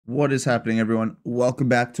What is happening, everyone? Welcome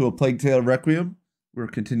back to A Plague Tale Requiem. We're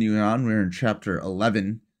continuing on. We're in chapter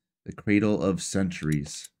 11, The Cradle of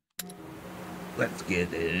Centuries. Let's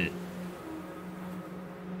get it.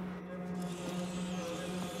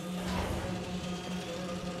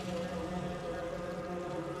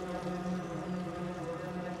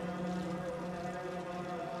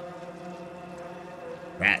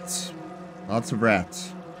 Rats. Lots of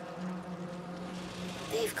rats.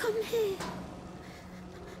 They've come here.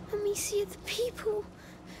 Amicia, the people.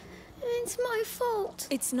 It's my fault.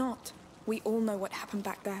 It's not. We all know what happened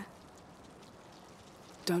back there.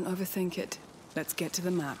 Don't overthink it. Let's get to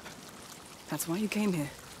the map. That's why you came here.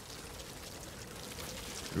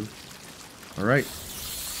 True. All right.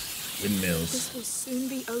 Windmills. This will soon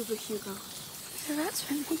be over, Hugo. The rats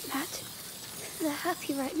won't want that. They're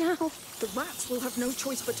happy right now. The rats will have no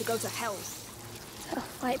choice but to go to hell. They'll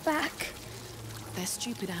fight back. They're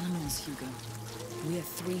stupid animals, Hugo. We are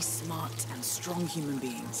three smart and strong human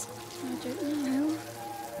beings. I don't know.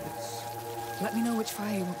 Let me know which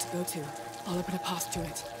fire you want to go to. I'll open a path to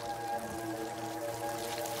it.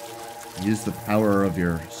 Use the power of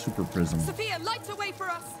your super prism. Sophia, light a way for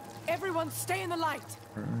us! Everyone stay in the light!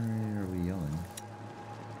 Where are we yelling?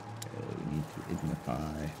 We need to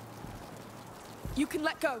ignify. You can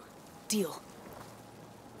let go. Deal.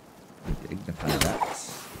 Need to ignify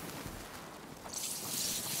that.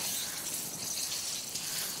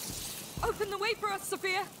 Open the way for us,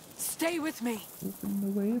 Sophia! Stay with me. Open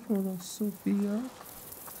the way for us, Sophia.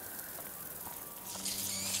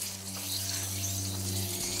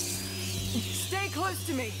 Stay close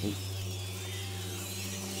to me.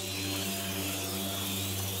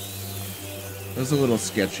 That was a little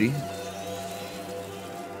sketchy.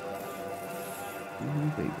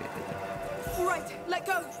 Ooh, baby. All right, let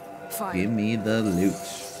go. Fine. Give me the loot.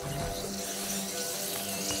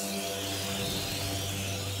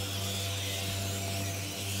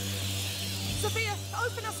 Sophia,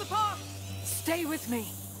 open us a path. Stay with me.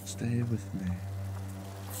 Stay with me.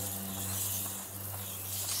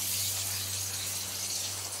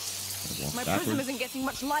 My prism isn't getting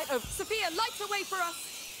much light over. Sophia, light a way for us.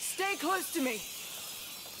 Stay close to me.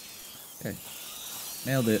 Okay.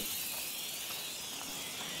 Nailed it.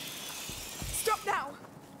 Stop now.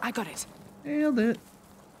 I got it. Nailed it.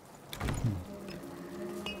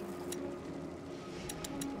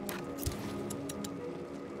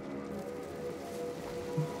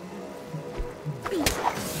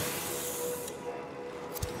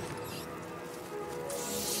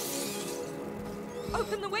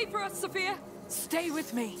 Open the way for us, Sophia. Stay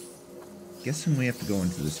with me. Guessing we have to go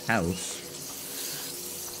into this house.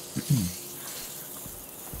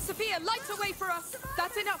 Sophia, light a way for us.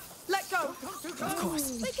 That's enough. Let go. Of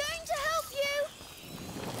course. We're going to help you.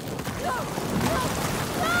 No!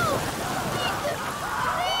 No! Ethan,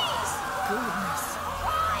 please! Goodness.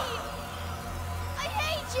 Why? I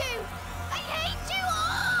hate you! I hate you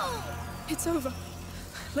all! It's over.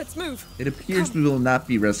 Let's move. It appears we will not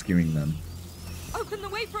be rescuing them. Open the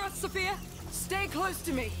way for us, Sophia. Stay close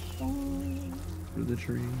to me. Through the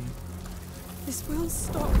tree. This will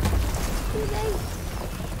stop. Too late.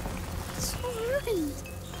 It's all ruined.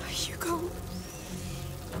 Hugo.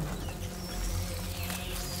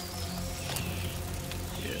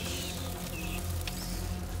 Yes.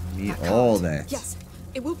 Need all that. Yes,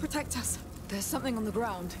 it will protect us. There's something on the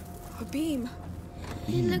ground. A beam.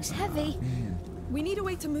 It looks heavy. We need a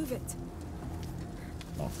way to move it.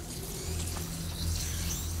 Oh.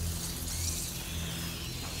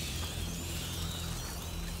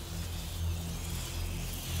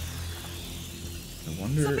 I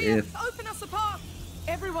wonder Sophia, if open us a path.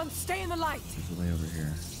 Everyone stay in the light. there's a way over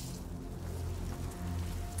here.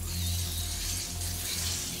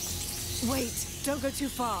 Wait, don't go too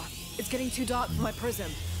far. It's getting too dark for my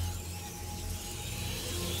prism.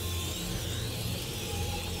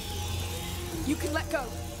 You can let go.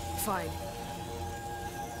 Fine.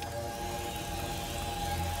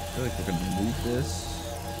 I feel like we're gonna move this,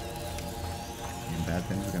 and bad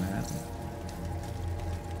things are gonna happen.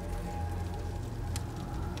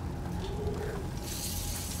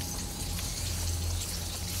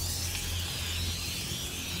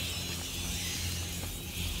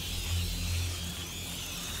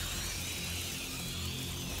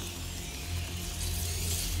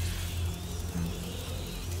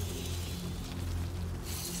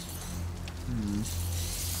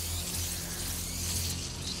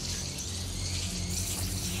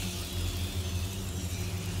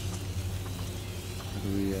 How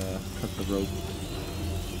do we cut the rope?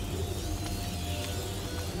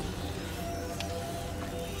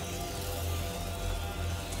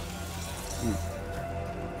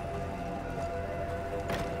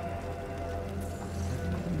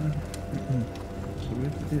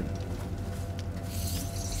 Dude.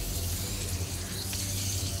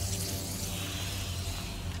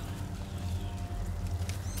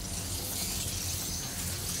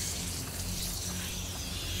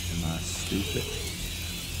 Am I stupid?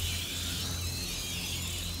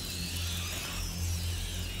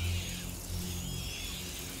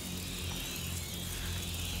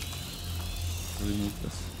 How do we move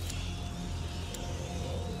this?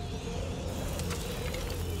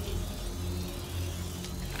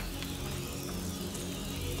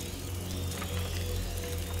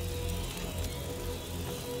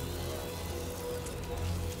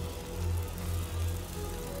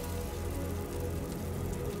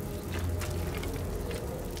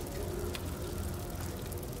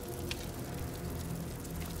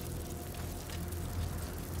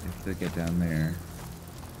 To get down there.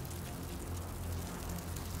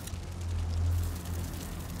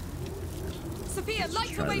 Sophia,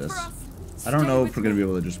 light the way for us. I don't know if Stay we're gonna with be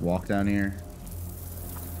able to just walk down here.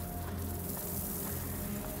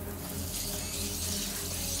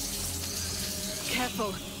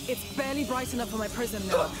 Careful. It's barely bright enough for my prism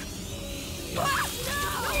now.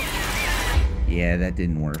 Yeah, that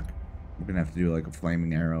didn't work. We're gonna have to do like a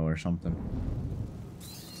flaming arrow or something.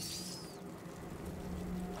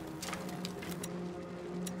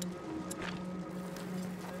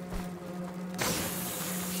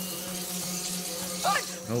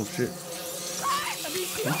 Oh shit.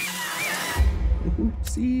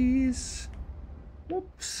 Oopsies.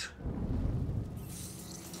 Whoops.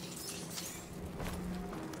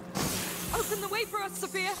 Open the way for us,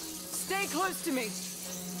 Sophia. Stay close to me.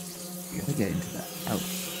 You gotta get into that house.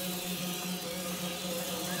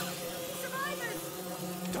 Survivors!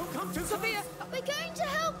 Don't come to Sophia. We're going to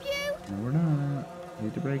help you! No, we're not. I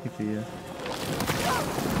hate to break it to you. No!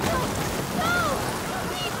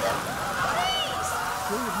 Leave them! Please!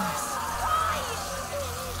 Goodness.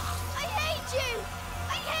 I hate you!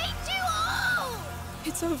 I hate you all!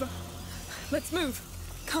 It's over. Let's move.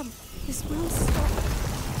 Come. This will stop.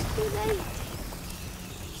 Too late.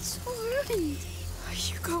 It's all ruined.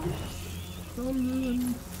 Hugo.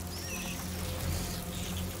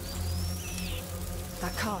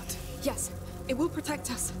 That cart. Yes, it will protect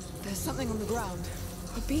us. There's something on the ground.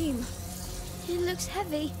 A beam. It looks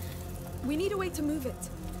heavy. We need a way to move it.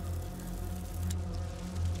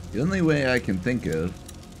 The only way I can think of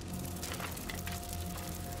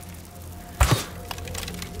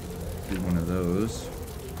is one of those.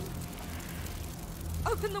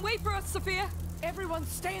 Open the way for us, Sophia. Everyone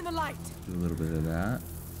stay in the light. Do a little bit of that.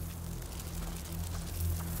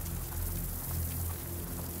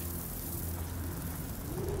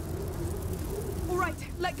 All right,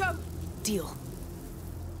 let go. Deal.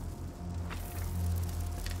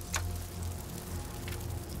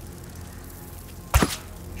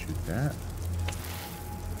 Shoot that.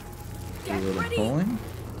 Do a Get little ready. pulling.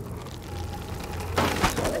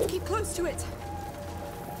 Let's keep close to it.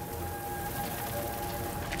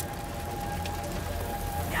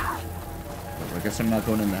 I guess I'm not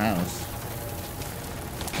going in the house.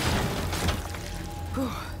 Whew.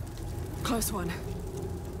 Close one.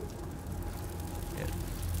 Yeah.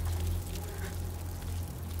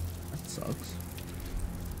 That sucks.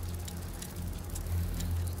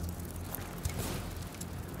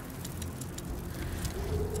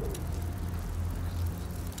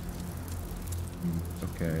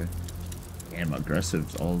 Okay. Damn,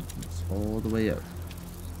 aggressive's it's all the way up.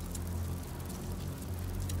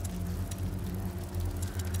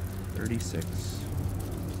 36.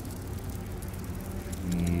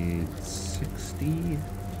 Need 60.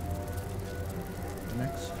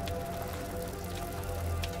 Next.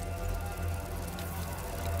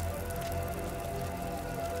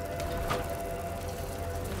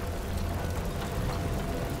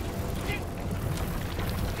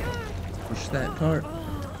 Push that cart.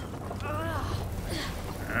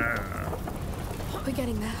 We're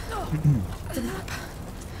getting there. The map.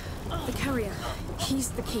 The carrier. He's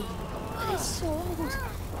the key. But it's so old.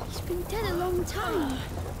 He's been dead a long time.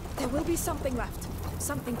 There will be something left.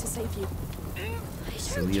 Something to save you. They don't care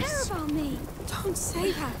Silliest. about me. Don't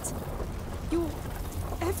say that. You're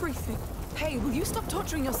everything. Hey, will you stop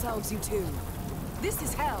torturing yourselves, you two? This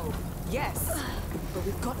is hell, yes. But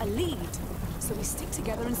we've got a lead, so we stick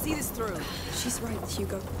together and see this through. She's right,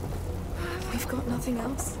 Hugo. We've got nothing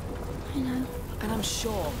else. I know. And I'm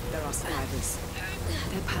sure there are survivors.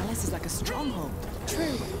 Their palace is like a stronghold.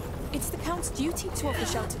 True. It's the Count's duty to offer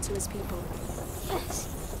shelter to his people. Yes.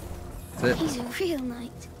 That's it. He's a real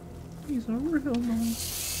knight. He's a real man.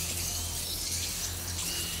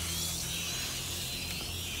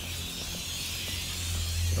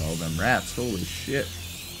 All them rats, holy shit.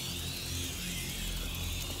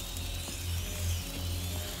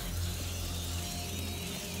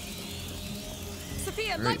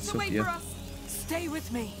 Sophia, Right, light the way Sophia. for us. Stay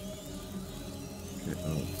with me. Okay,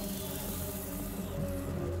 oh.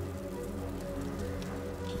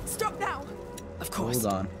 Stop now. Of course.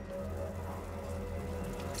 Hold on.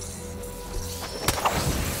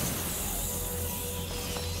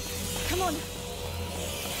 Come on.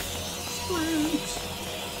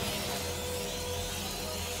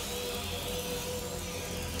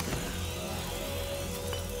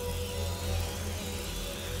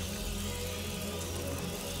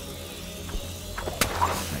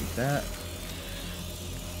 Like that.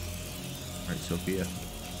 Alright, Sophia.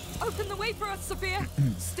 Open the way for us, Sophia.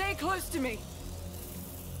 Stay close to me.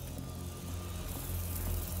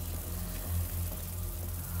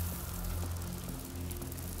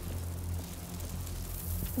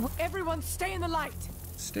 Everyone, stay in the light.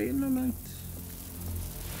 Stay in the light.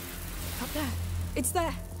 Up there. It's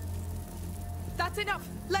there. That's enough.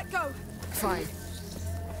 Let go. Fine.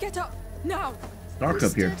 Get up. Now. It's dark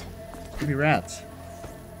up here. Give me rats.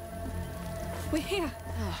 We're here.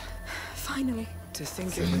 Finally. To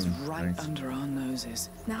think it was right thanks. under our noses.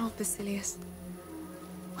 Now, Basilius.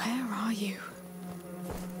 Where are you?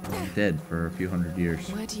 I'm dead for a few hundred years.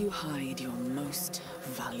 Where do you hide your most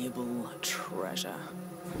valuable treasure?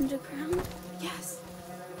 Underground? Yes.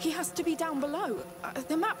 He has to be down below.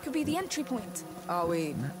 The map could be the entry point. Are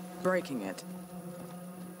we breaking it?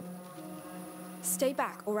 Stay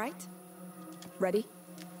back, all right? Ready?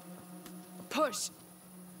 Push.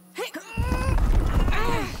 Hey.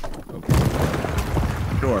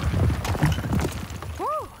 Door.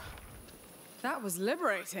 Whew. That was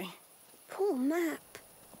liberating. Poor map.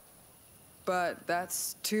 But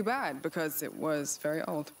that's too bad because it was very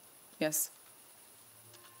old. Yes.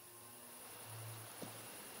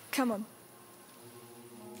 Come on.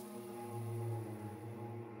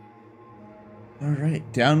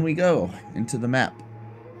 Alright, down we go into the map.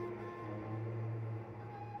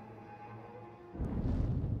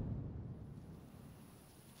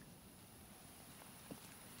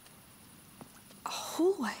 A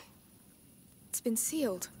hallway. It's been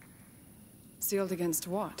sealed. Sealed against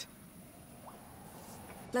what?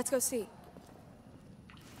 Let's go see.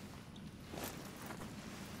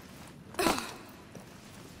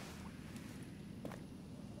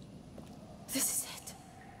 This is it.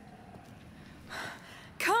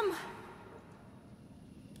 Come.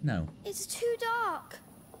 No. It's too dark.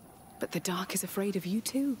 But the dark is afraid of you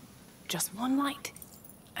too. Just one light,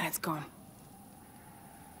 and it's gone.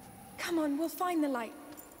 Come on, we'll find the light.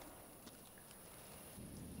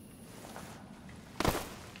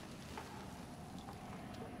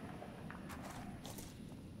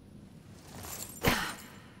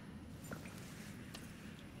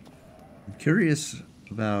 I'm curious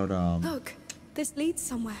about Look, this leads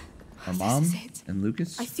somewhere. our This mom is it. and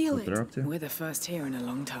Lucas. I feel what it. they're up to. We're the first here in a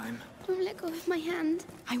long time. Don't let go of my hand.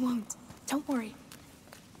 I won't. Don't worry.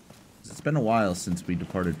 It's been a while since we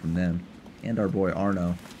departed from them and our boy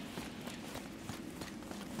Arno.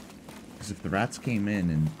 Because if the rats came in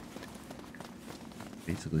and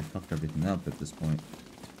basically fucked everything up at this point,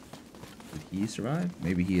 did he survive?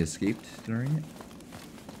 Maybe he escaped during it?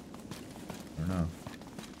 I don't know.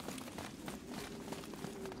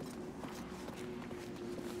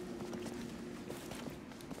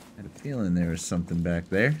 I had a feeling there was something back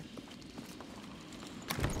there.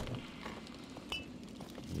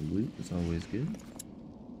 The loot is always good.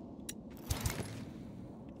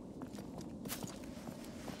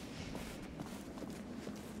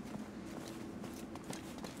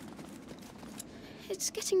 It's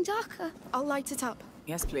getting darker. I'll light it up.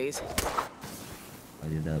 Yes, please.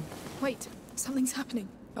 Light it up. Wait, something's happening.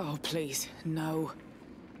 Oh, please, no.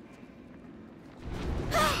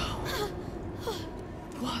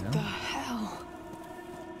 What the hell?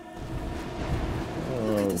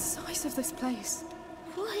 Look at Oh, the size of this place.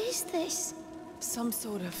 What is this? Some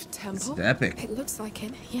sort of it's temple? epic. It looks like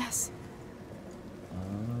it, yes.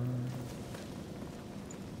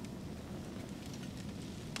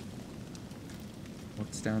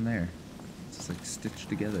 What's down there? It's like stitched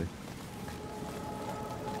together.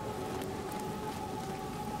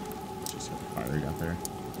 Just a fire got there.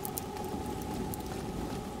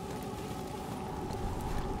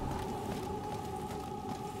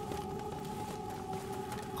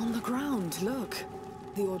 On the ground, look.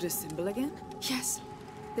 The Order's symbol again? Yes,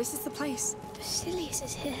 this is the place. Basilius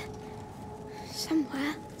is here.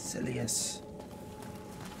 Somewhere. Silius.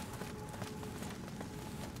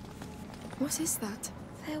 What is that?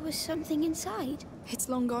 There was something inside. It's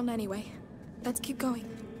long gone anyway. Let's keep going.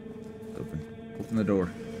 Open. Open the door.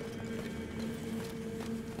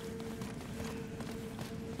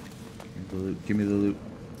 Give me the loot. Give me the loot.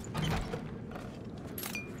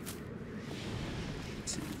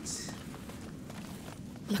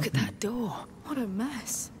 What a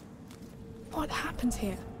mess. What happened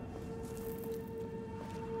here?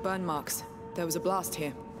 Burn marks. There was a blast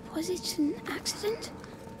here. Was it an accident?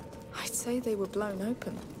 I'd say they were blown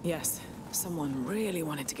open. Yes. Someone really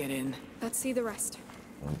wanted to get in. Let's see the rest.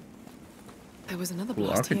 Oh. There was another Cool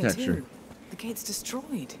blast here architecture. too. The gate's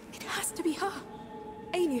destroyed. It has to be her.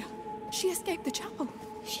 Aelia. She escaped the chapel.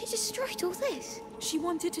 She destroyed all this. She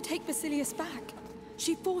wanted to take Basilius back.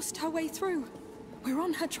 She forced her way through. We're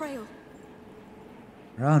on her trail.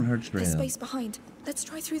 We're on her There's trail. space behind. Let's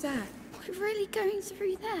try through there. We're really going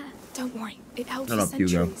through there. Don't worry. It held Shut for up,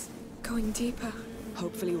 Hugo. centuries. Going deeper.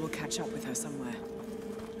 Hopefully we'll catch up with her somewhere.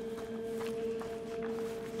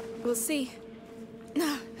 We'll see.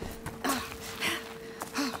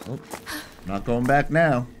 Oh, not going back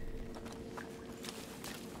now.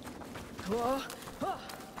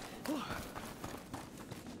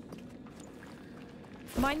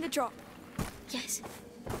 Mind the drop. Yes.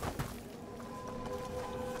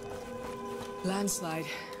 Landslide.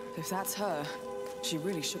 If that's her, she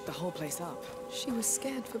really shook the whole place up. She was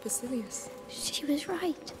scared for Basilius. She was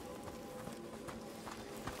right.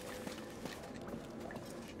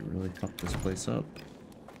 She really fucked this place up.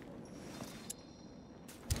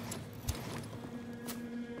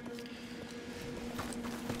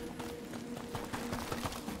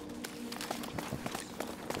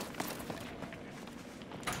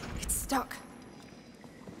 It's stuck.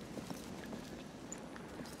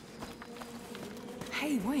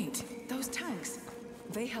 Hey, wait. Those tanks.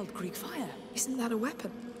 They held Greek fire. Isn't that a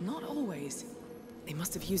weapon? Not always. They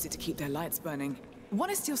must have used it to keep their lights burning. One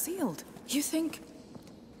is still sealed. You think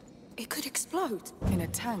it could explode? In a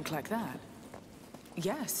tank like that?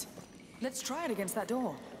 Yes. Let's try it against that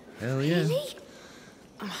door. Hell yeah. Really?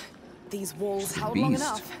 These walls It's a held long beast.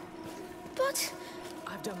 enough. But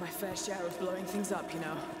I've done my fair share of blowing things up, you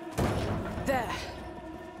know. There.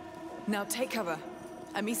 Now take cover.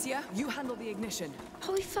 Amicia, you handle the ignition.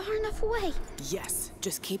 are we far enough away? Yes,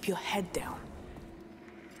 just keep your head down.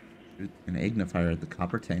 Shoot an ignifier at the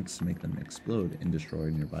copper tanks to make them explode and destroy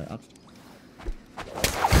nearby obstacles.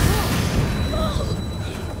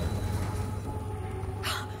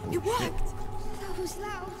 It worked. That was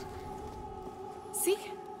loud. See?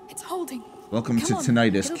 It's holding. Welcome Come to on,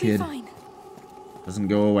 tinnitus, it'll kid. Be fine. Doesn't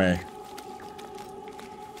go away.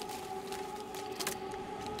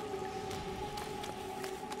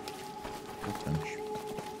 Workbench.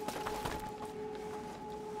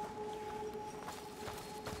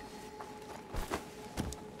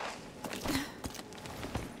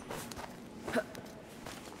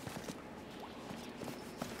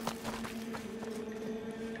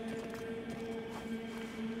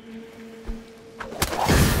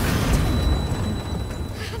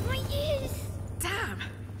 My ears. Damn.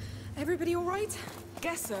 Everybody all right?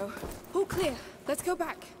 Guess so. All clear. Let's go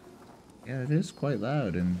back. Yeah, it is quite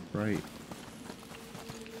loud and bright.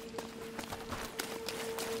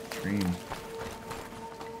 Green.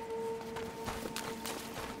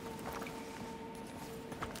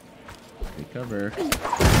 Take cover.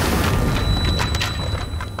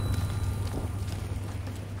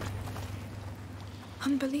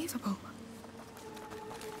 Unbelievable.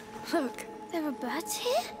 Look, There are birds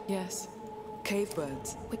here? Yes. Cave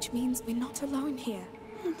birds. which means we're not alone here.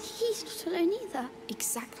 And he's not alone either.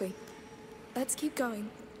 Exactly. Let's keep going.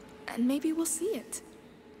 And maybe we'll see it.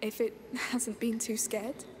 If it hasn't been too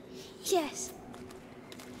scared. Yes.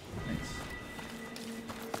 Nice.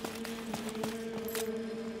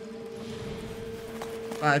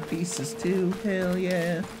 Five pieces too. Hell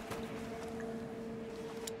yeah.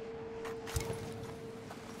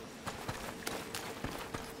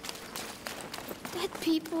 Dead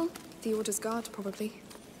people. The Order's guard, probably.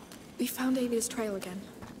 We found Alia's trail again.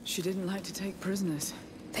 She didn't like to take prisoners.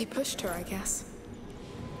 They pushed her, I guess.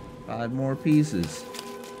 5 more pieces.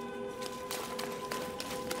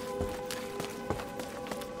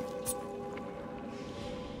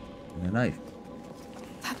 And a knife.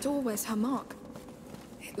 That door wears her mark.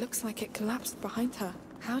 It looks like it collapsed behind her.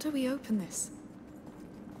 How do we open this?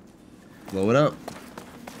 Blow it up.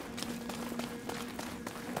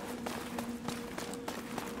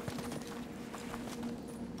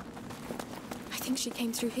 I think she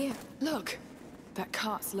came through here. Look! That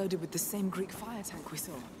cart's loaded with the same Greek fire tank we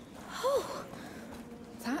saw. Oh!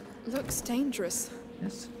 That looks dangerous.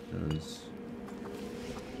 Yes, it does.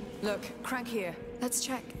 Look, crank here. Let's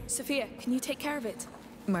check. Sophia, can you take care of it?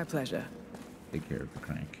 My pleasure. Take care of the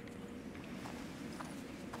crank.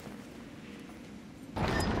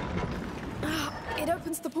 Ah, it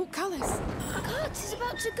opens the portcullis. Our cart is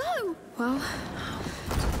about to go. Well,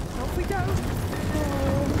 off we go.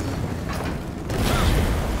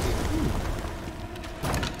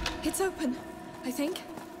 It's open. I think.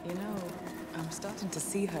 You know, I'm starting to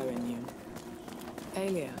see her in you.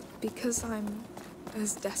 Alia. Because I'm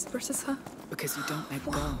as desperate as her? Because you don't let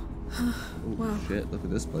go. Oh, Wow. shit, look at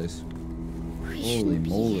this place. We Holy shouldn't be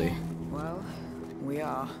moly. here. Well, we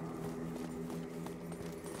are.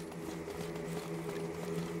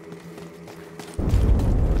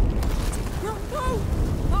 No, no!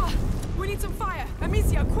 Ah, we need some fire.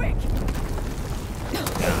 Amicia, quick!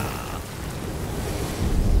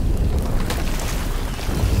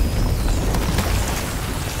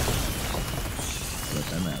 Let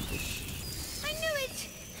them apples. I knew it!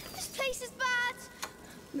 This place is bad!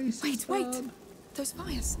 Wait. Those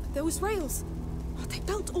fires, those rails. Oh, they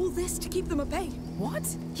built all this to keep them at bay. What?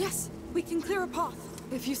 Yes, we can clear a path.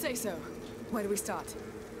 If you say so. Where do we start?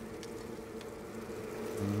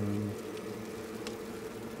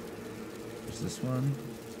 There's this one.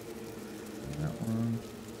 That one.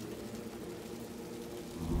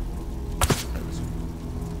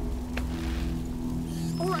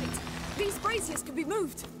 All right, these braziers can be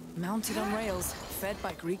moved. Mounted on rails, fed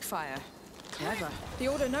by Greek fire. Clever. The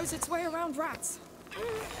Order knows its way around rats.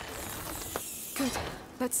 Good,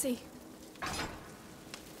 let's see.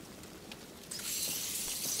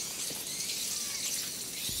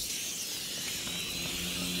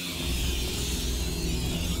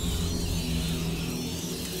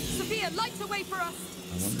 Sophia, light the way for us!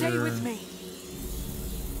 Stay with me.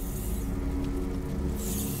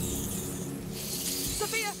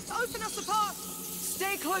 Sophia, open us a path!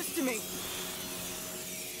 Stay close to me!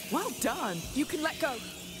 Well done. You can let go.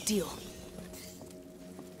 Deal.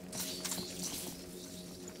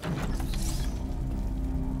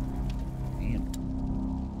 Damn.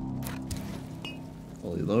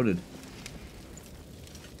 Fully loaded.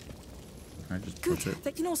 I just Good, push it.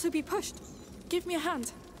 they can also be pushed. Give me a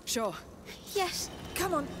hand. Sure. Yes.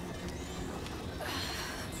 Come on.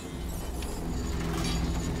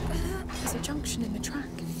 There's a junction in the track.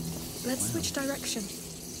 Let's switch direction.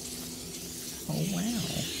 Oh, wow.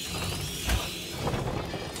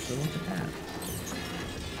 So look at that.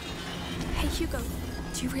 Hey, Hugo.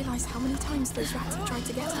 Do you realize how many times those rats have tried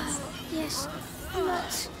to get us? Yes.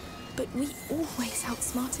 Lots. But we always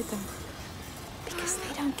outsmarted them. Because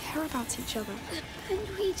they don't care about each other. And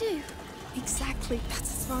we do. Exactly. That's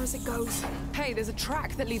as far as it goes. Hey, there's a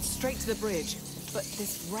track that leads straight to the bridge. But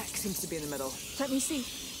this wreck seems to be in the middle. Let me see.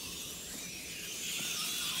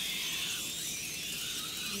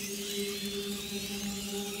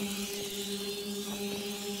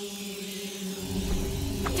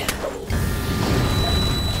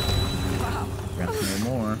 Got no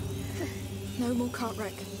more. No more cart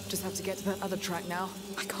wreck. Just have to get to that other track now.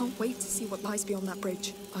 I can't wait to see what lies beyond that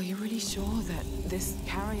bridge. Are you really sure that this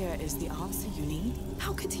carrier is the answer you need?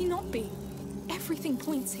 How could he not be? Everything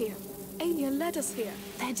points here. Alia led us here.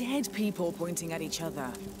 They're dead people pointing at each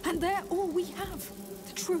other. And they're all we have.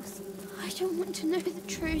 The truth. I don't want to know the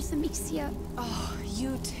truth, Amicia. Oh,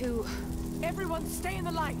 you too. Everyone, stay in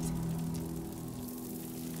the light!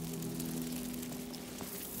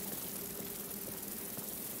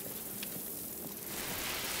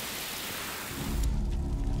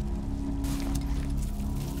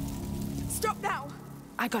 Stop now!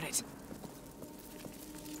 I got it.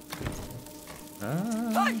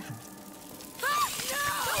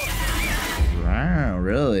 Wow,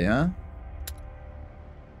 really, huh?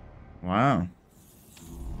 Wow.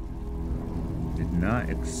 Did not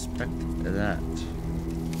expect that.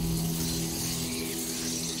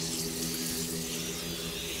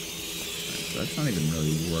 So that's not even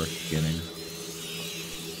really worth getting.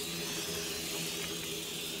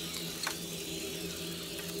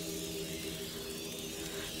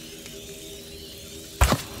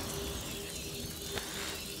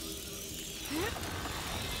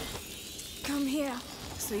 Come here.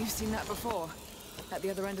 So you've seen that before? At the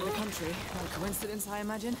other end of the country? No coincidence, I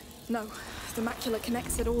imagine? No, the macula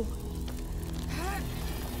connects it all.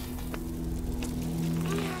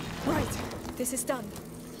 Right, this is done.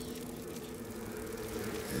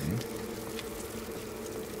 Okay.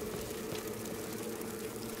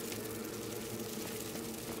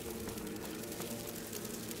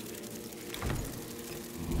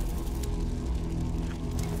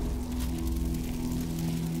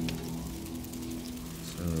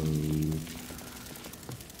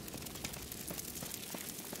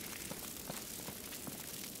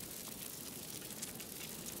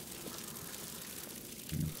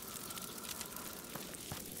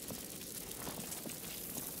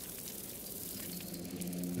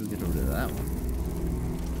 We'll get over to that one.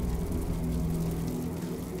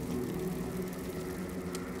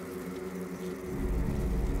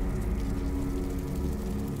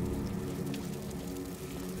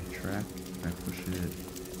 Track, I push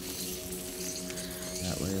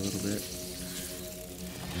little bit.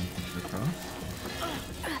 And push it across.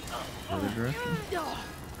 Other direction. Yeah.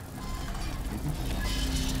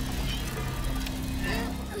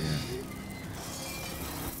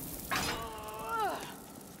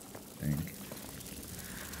 Think.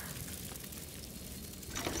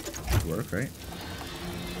 Should work, right?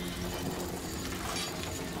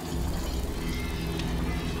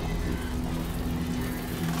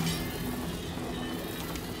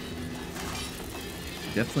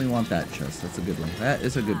 Definitely want that chest. That's a good one. That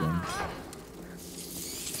is a good one.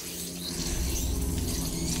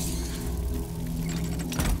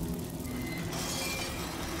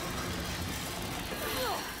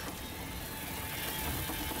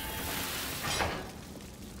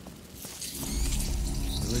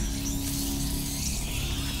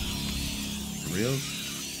 Reels?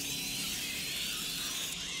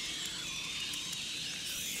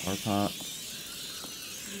 Power pot.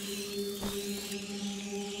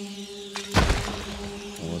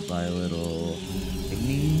 Followed by a little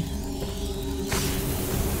thingy.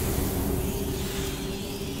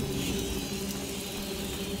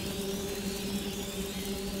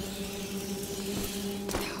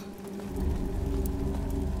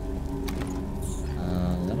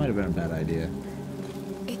 That might have been a bad idea.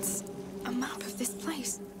 It's a map of this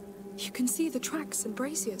place. You can see the tracks and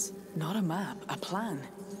braziers. Not a map, a plan.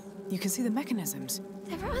 You can see the mechanisms.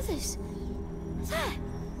 There are others. There.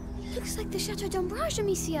 It looks like the Chateau d'Ombrage,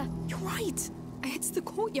 Amicia. You're right. It's the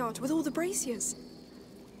courtyard with all the braziers.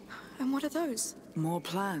 And what are those? More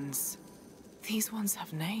plans. These ones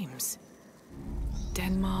have names.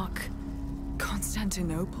 Denmark,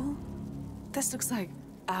 Constantinople. This looks like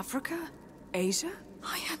Africa, Asia.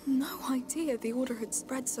 I had no idea the order had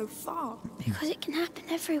spread so far. Because it can happen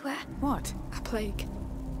everywhere. What? A plague.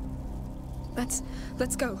 Let's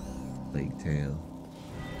go. Plague Tale.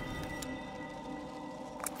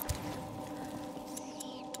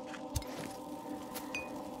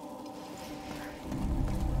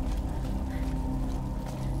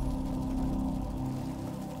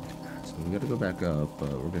 So we gotta go back up,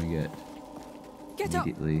 but we're gonna get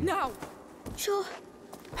immediately. Up now. Sure.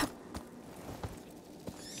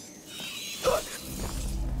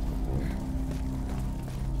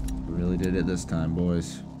 We really did it this time,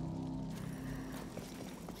 boys.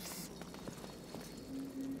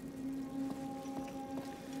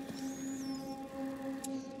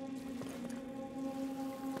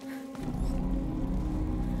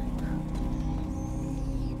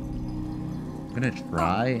 I'm gonna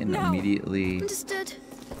try and immediately. Understood.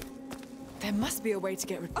 There must be a way to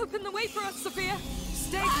get rid. Open the way for us, Sophia.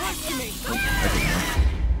 Stay close to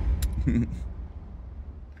me.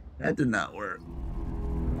 That did not work.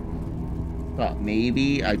 Thought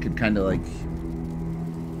maybe I could kind of like,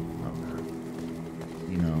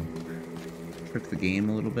 you know, trick the game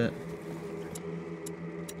a little bit.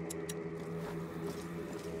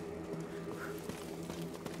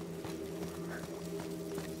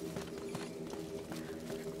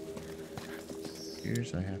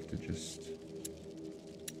 Here's I have to just.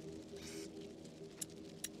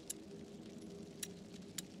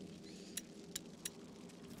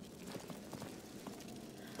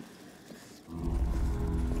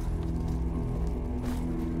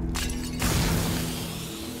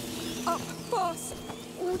 Up, boss.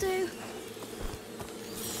 Will do.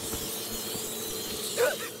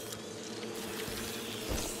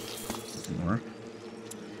 Doesn't work.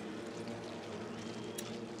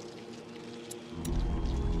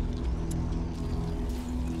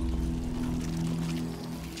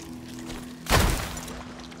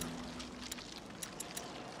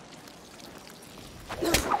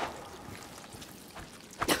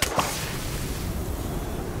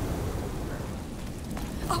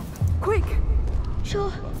 Quick.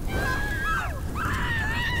 Sure.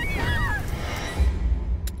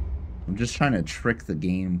 I'm just trying to trick the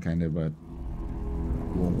game, kind of, but it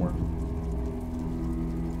won't work.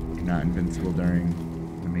 You're not invincible during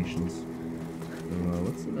animations. So,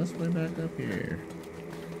 what's the best way back up here?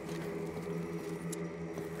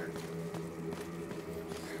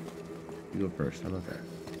 You go first. How about that?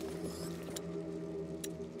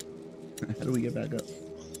 How do we get back up?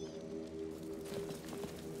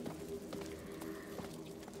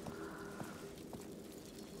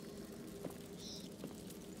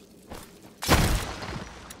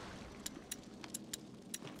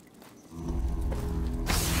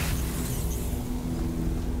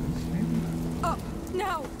 Up,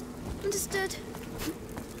 now. Understood.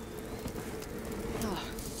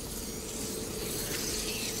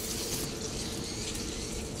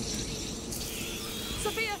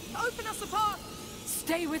 Sophia, open us a path.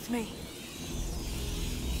 Stay with me.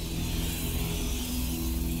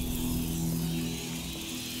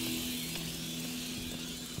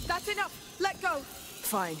 That's enough. Let go.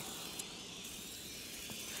 Fine.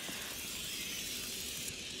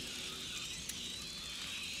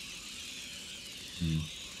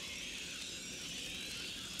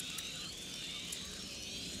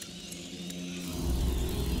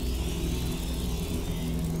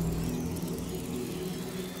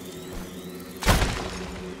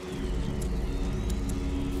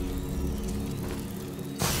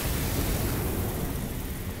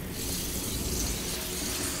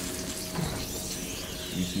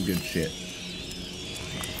 Some good shit.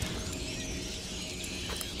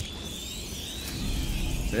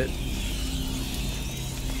 That's it.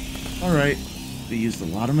 Alright. They used a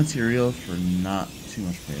lot of material for not too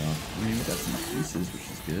much payoff. I mean, we got some pieces, which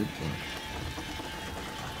is good, but...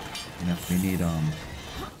 You know, we need,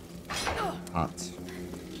 pots.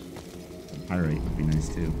 Some pyrite would be nice,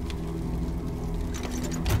 too.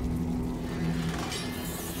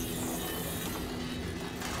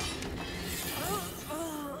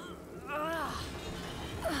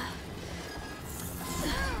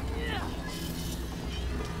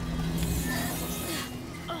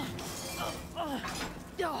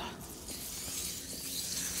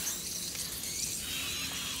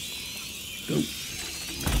 Go.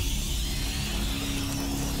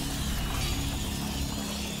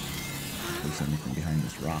 There's anything behind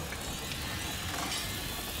this rock.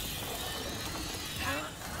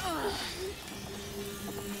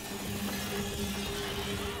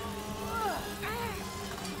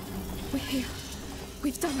 We're here.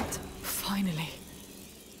 We've done it. Finally.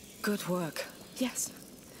 Good work. Yes.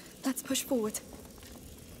 Let's push forward.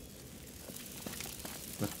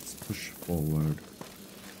 Let's push forward.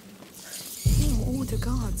 Oh, all the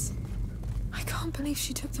guards. I can't believe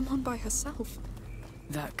she took them on by herself.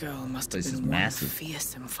 That girl must have This is been one massive.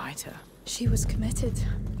 fearsome fighter. She was committed.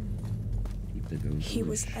 Keep the ghost. He Holy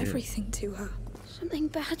was shit. everything to her. Something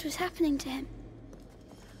bad was happening to him.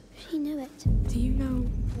 She knew it. Do you know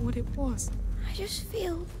what it was? I just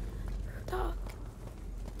feel dark.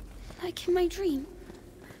 Like in my dream.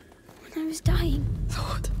 When I was dying.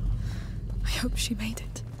 Lord, I hope she made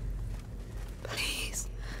it. Please,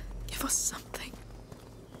 give us something.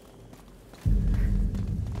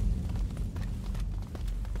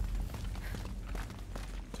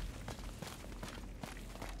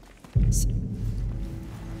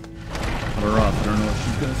 Cut her off. I don't know what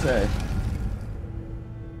she's gonna say.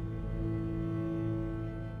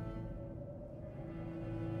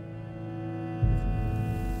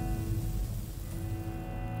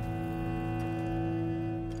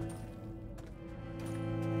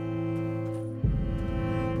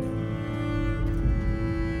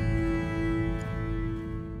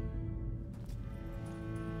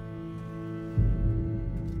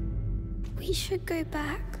 We should go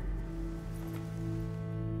back.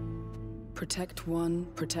 Protect one,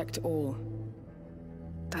 protect all.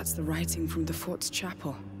 That's the writing from the fort's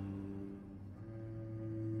chapel.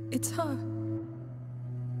 It's her.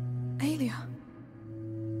 Alia.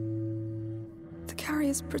 The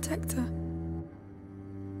carrier's protector.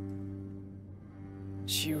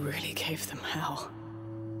 She really gave them hell.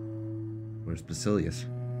 Where's Basilius?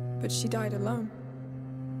 But she died alone.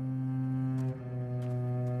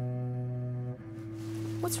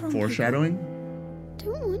 What's wrong? Foreshadowing?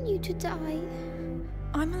 Don't want you to die.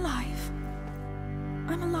 I'm alive.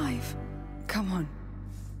 I'm alive. Come on.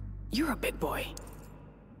 You're a big boy.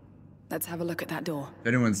 Let's have a look at that door. If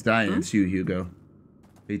anyone's dying, it's you, Hugo.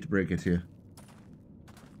 Hate to break it to you.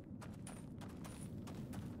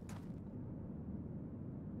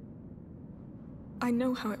 I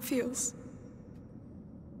know how it feels.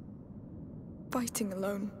 Fighting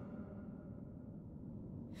alone.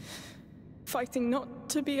 Fighting not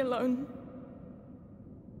to be alone.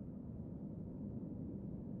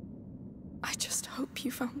 I just hope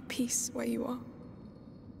you found peace where you are.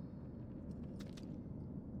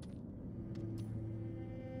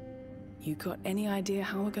 You got any idea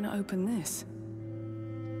how we're gonna open this?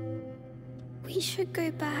 We should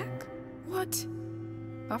go back. What?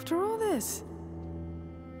 After all this?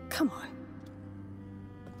 Come on.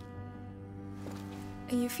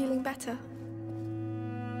 Are you feeling better?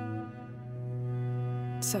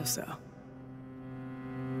 So-so.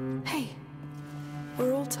 Hey,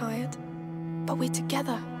 we're all tired, but we're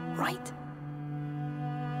together, right?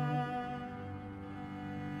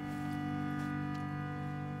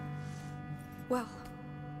 Well,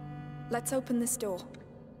 let's open this door.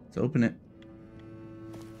 Let's open it.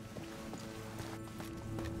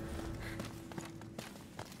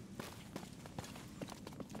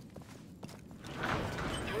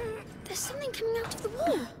 There's something coming out of the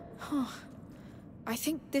wall. Huh. I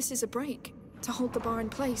think this is a break to hold the bar in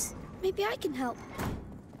place. Maybe I can help.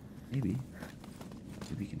 Maybe.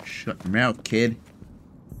 Maybe you can shut your mouth, kid.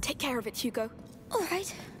 Take care of it, Hugo. All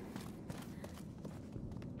right.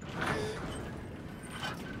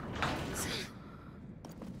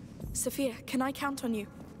 Sophia, can I count on you?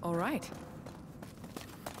 All right.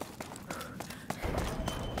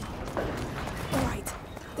 All right.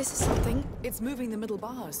 This is something. It's moving the middle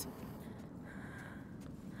bars.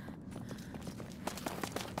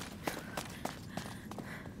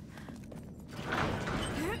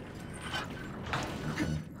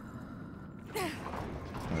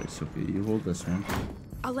 Alright, Sophia, you hold this one.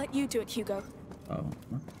 I'll let you do it, Hugo. Oh.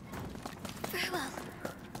 Huh? Very well.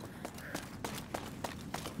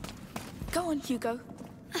 Go on, Hugo.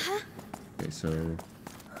 Okay, so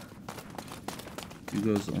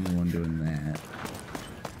Hugo's the only one doing that.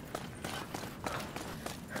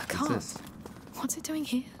 What's Can't. this? What's it doing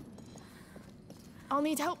here? I'll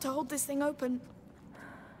need help to hold this thing open.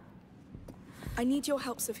 I need your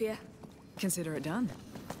help, Sophia. Consider it done.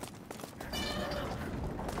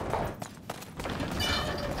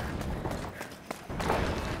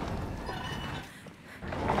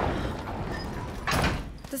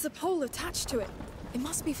 There's a pole attached to it. It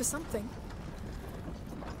must be for something.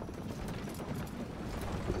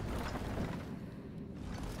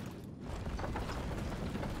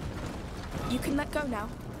 You can let go now.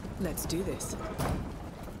 Let's do this.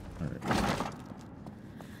 Alright.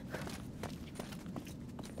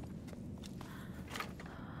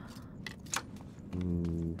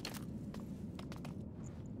 Ooh.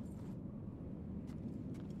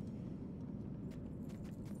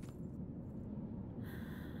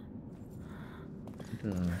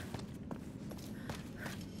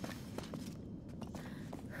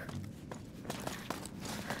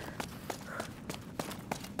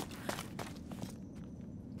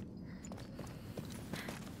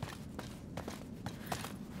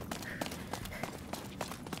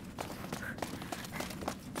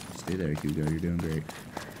 Stay there, Hugo. You're doing great.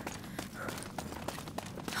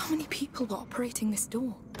 How many people are operating this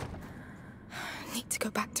door? Need to go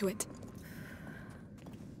back to it.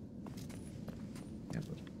 Yeah,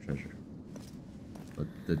 but treasure. But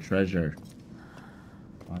the treasure.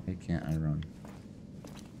 Why can't I run?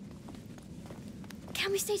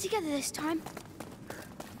 Can we stay together this time?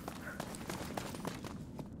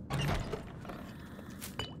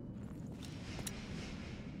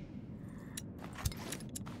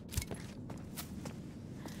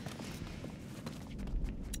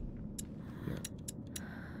 Yeah.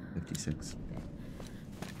 56.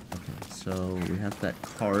 Okay, so we have that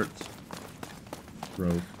cart.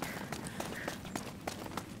 Rope.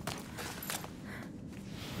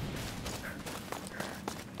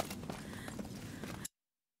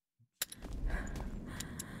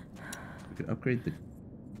 We could upgrade the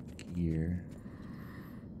gear.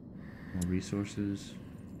 More resources.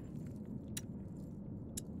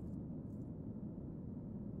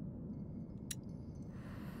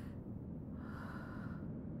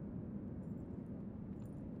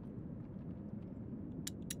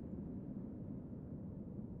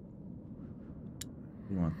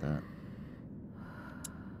 We want that.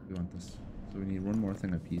 We want this. So we need one more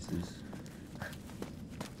thing of pieces.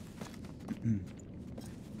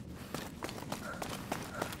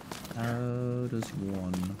 How does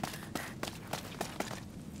one?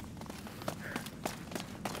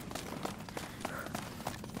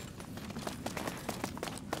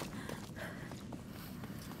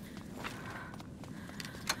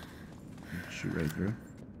 Shoot right through.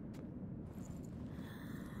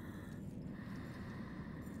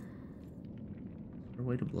 Is there a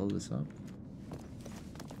way to blow this up?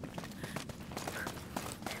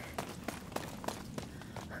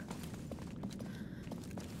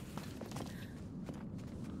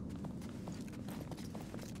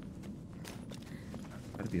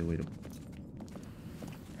 Gotta be a way to.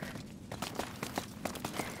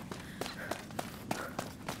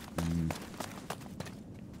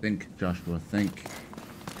 Think, Joshua, think.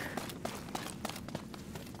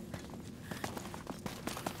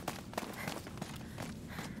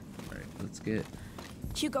 Alright, let's get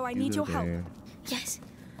Hugo, I need your help. there. Yes.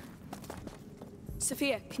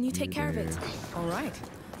 Sophia, can you take care of it? All right.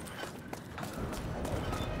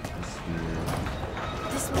 This here.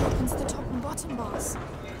 This one opens the top and bottom bars.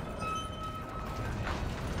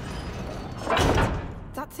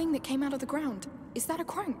 That thing that came out of the ground, is that a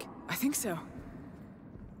crank? I think so.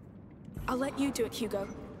 I'll let you do it, Hugo.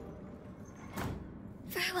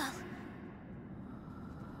 Very well.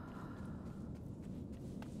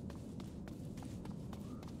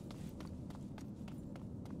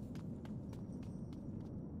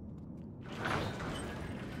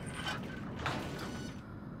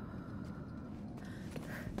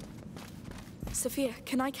 Sophia,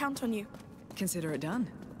 can I count on you? Consider it done.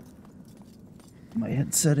 My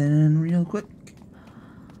headset in real quick.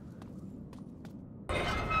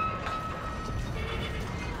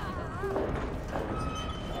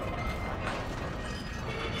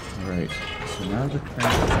 Alright, so now the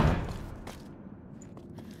crank is on.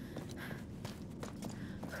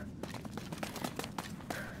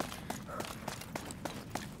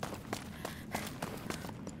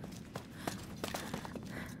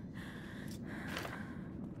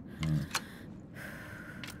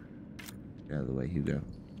 Get out of the way, Hugo.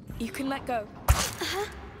 You can let go.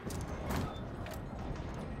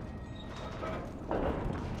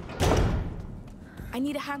 I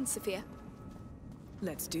need a hand, Sophia.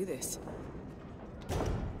 Let's do this.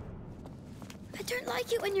 I don't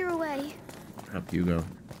like it when you're away. Up, Hugo.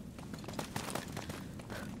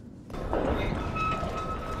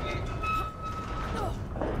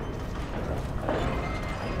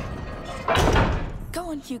 Go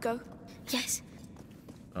on, Hugo. Yes.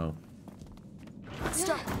 Oh,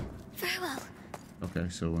 Stop. Very well. okay,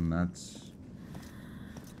 so when that's...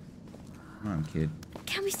 Come on, kid.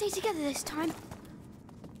 Can we stay together this time?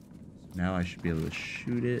 Now I should be able to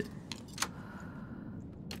shoot it.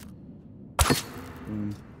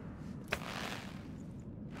 Boom.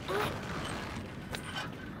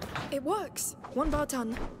 It works. One bar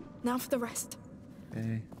done. Now for the rest.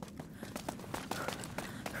 Okay.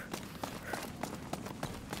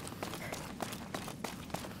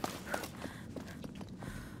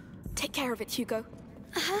 Take care of it, Hugo.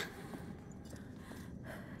 Uh-huh.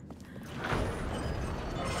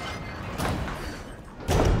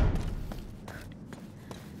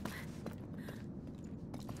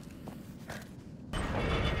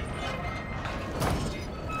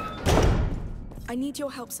 I need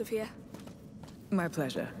your help, Sophia. My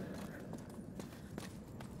pleasure.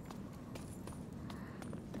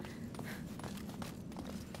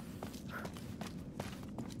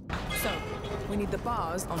 So, we need the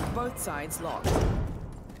bars on both sides locked.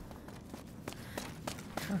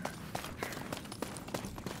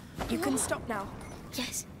 You can stop now.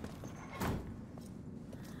 Yes.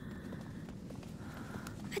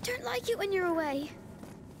 I don't like it when you're away.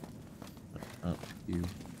 Up, you.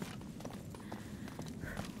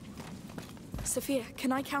 Sophia,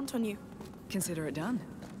 can I count on you? Consider it done.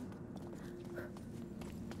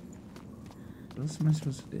 What else am I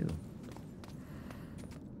supposed to do?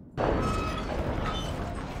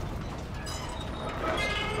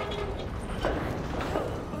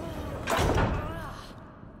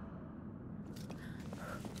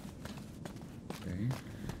 Okay.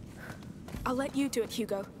 I'll let you do it,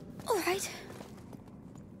 Hugo. All right.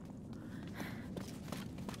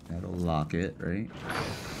 That'll lock it, right?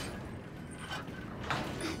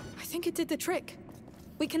 I think it did the trick.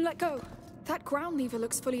 We can let go. That ground lever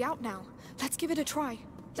looks fully out now. Let's give it a try.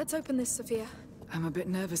 Let's open this, Sophia. I'm a bit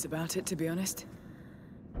nervous about it, to be honest.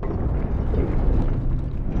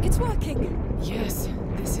 It's working! Yes,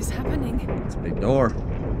 this is happening. It's a big door.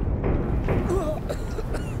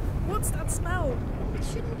 What's that smell? It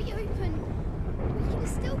shouldn't be open. We can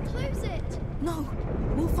still close it. No,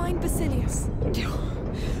 we'll find Basilius.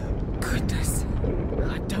 Goodness.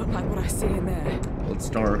 I don't like what I see in there. Well, it's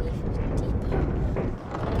dark. Deeper.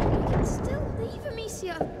 We can still leave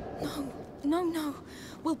Amicia. No.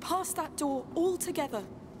 We'll pass that door all together.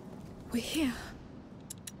 We're here.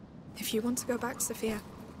 If you want to go back, Sophia,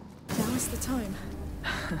 now is the time.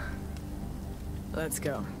 Let's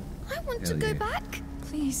go. I want to Hell go yeah. back.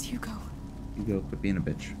 Please, Hugo. Hugo, quit being a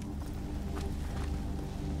bitch.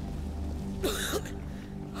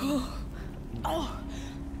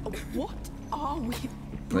 What are we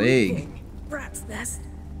Plague. breathing? Rat's nest.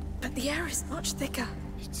 But the air is much thicker.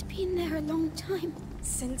 It's been there a long time.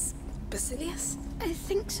 Since Basilius? I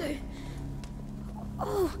think so.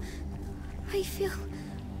 Oh, I feel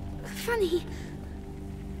funny.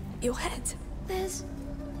 Your head. There's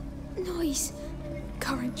noise.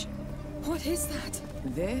 Courage. What is that?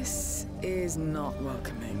 This is not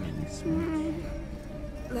welcoming.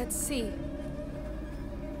 Let's see.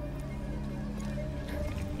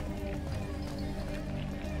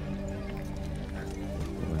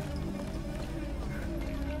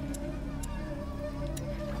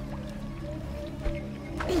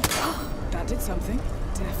 That did something.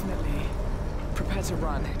 Definitely. Prepare to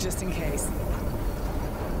run, just in case.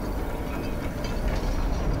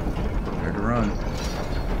 Prepare to run.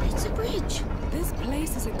 It's a bridge. This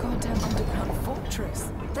place is a goddamn underground fortress.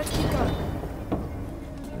 Let's keep going.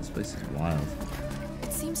 This place is wild.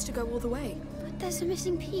 It seems to go all the way. But there's a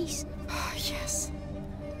missing piece. Yes.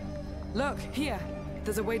 Look, here.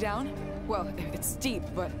 There's a way down. Well, it's steep,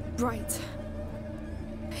 but... Right.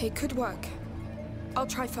 It could work. I'll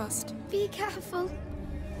try first. Be careful.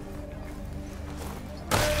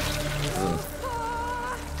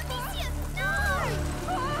 Amicia, no!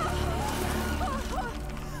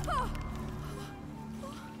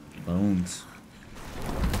 Bones.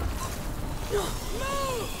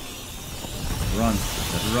 Run.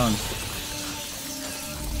 Better run.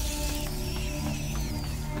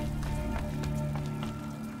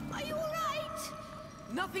 Are you alright?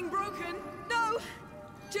 Nothing broken. No,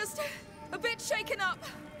 just a bit shaken up.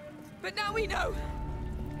 But now we know.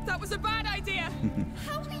 That was a bad idea.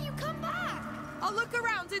 How can you come back? I'll look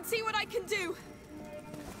around and see what I can do.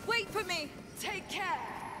 Wait for me. Take care.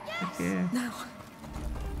 Yes. Yeah. Now,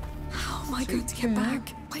 how am I going to get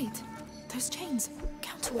back? Wait, those chains.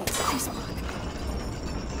 Counterweights. These work.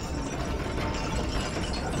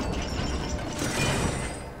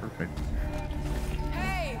 Perfect.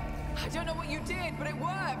 Hey, I don't know what you did, but it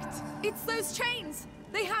worked. It's those chains.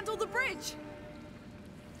 They handle the bridge.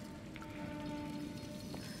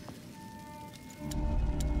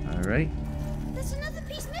 All right. There's another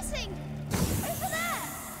piece missing. Over there.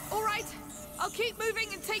 All right, I'll keep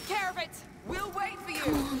moving and take care of it. We'll wait for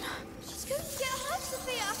you. She's going to get hurt,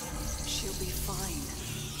 Sophia. She'll be fine.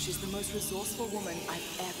 She's the most resourceful woman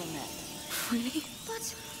I've ever met. Really? But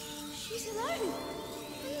she's alone.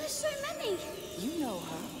 And there's so many. You know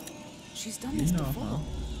her. She's done this before.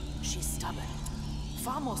 She's stubborn.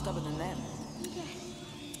 Far more stubborn than them. Yeah.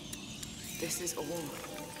 This is all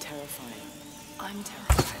terrifying. I'm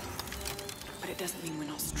terrified. But it doesn't mean we're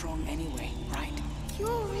not strong anyway, right?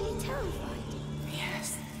 You're really terrified.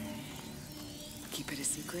 Yes. Keep it a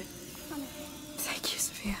secret? Thank you,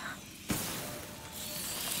 Sophia.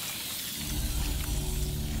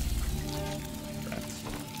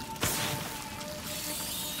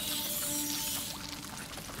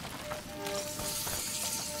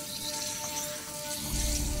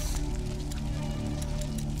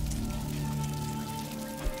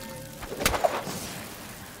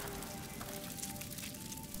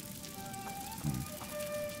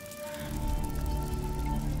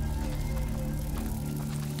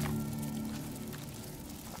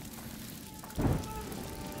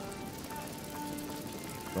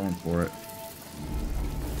 Going for it.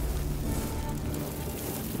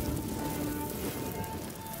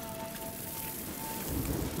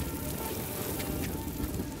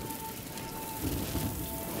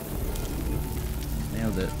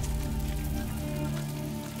 Nailed it.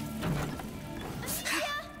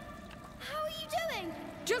 Amicia, how are you doing?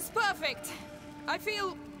 Just perfect. I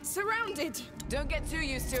feel surrounded. Don't get too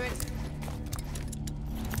used to it.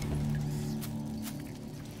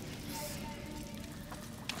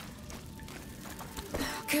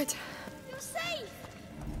 Good. You're safe.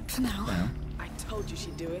 For now. I told you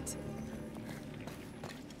she'd do it.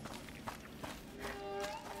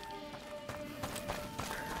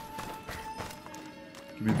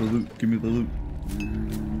 Give me the loot. Give me the loot. What do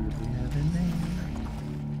we have in there?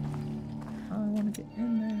 I want to get in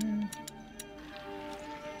there.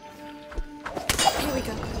 Here we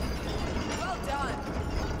go. Well done.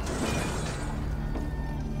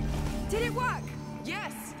 Did it work?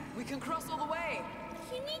 Yes. We can cross all the way.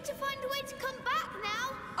 You need to find a way to come back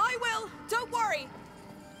now. I will. Don't worry.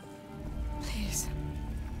 Please,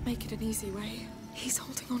 make it an easy way. He's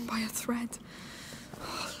holding on by a thread.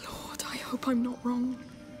 Oh, Lord, I hope I'm not wrong.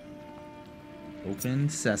 Open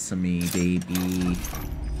sesame, baby.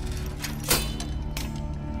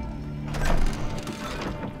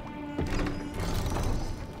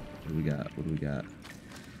 What do we got? What do we got?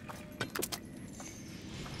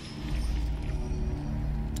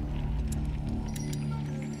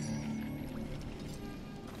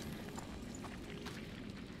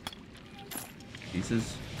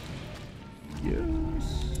 Pieces.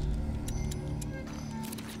 Yes.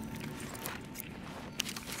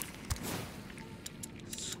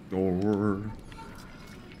 Score.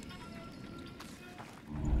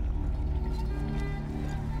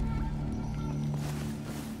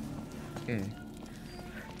 Okay.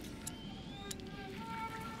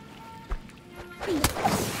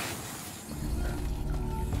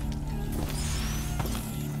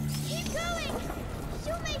 Keep going.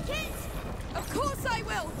 You'll make it. Of course I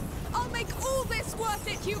will. I'll make all this worth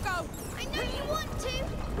it, Hugo. I know you want to.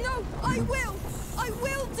 No, I will. I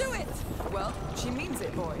will do it. Well, she means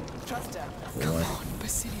it, boy. Trust her. Come on,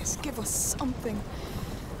 Basilius, give us something.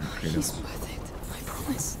 He's worth it. I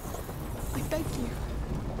promise. I beg you.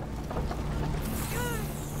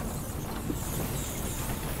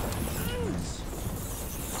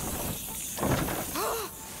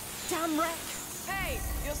 Damn wreck. Hey,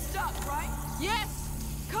 you're stuck, right? Yes.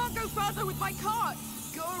 Can't go further with my cart.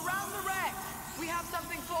 Go around the wreck. We have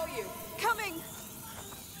something for you. Coming.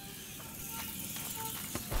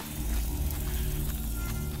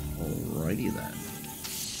 Alrighty then.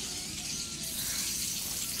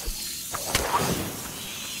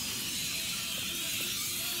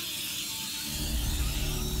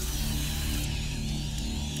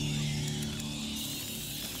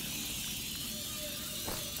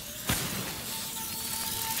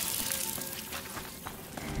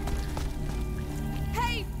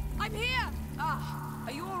 Hey, I'm here! Ah,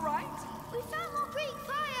 are you alright? We found more Greek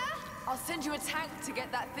fire. I'll send you a tank to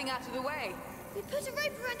get that thing out of the way. We put a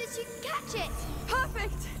rope around it so you can catch it.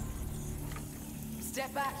 Perfect!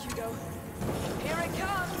 Step back, Hugo. Here it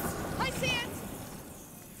comes! I see it!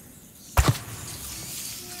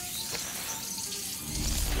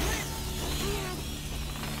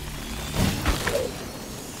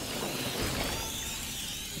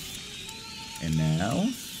 And now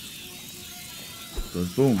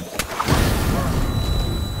goes boom. Did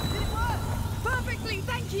it work? Perfectly,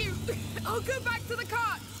 thank you! I'll go back to the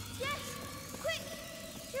cart! Yes, quick!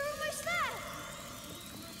 You're almost there.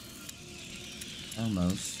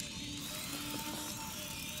 Almost.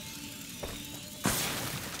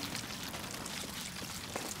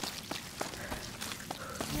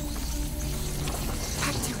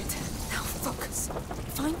 Back to it. Now focus.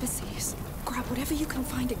 Find Basilius. Grab whatever you can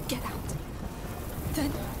find and get out.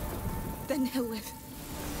 Then he'll live.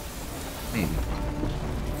 Maybe.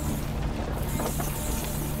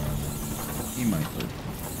 He might live.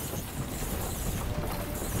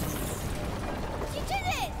 You did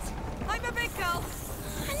it! I'm a big girl!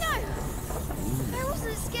 I know. I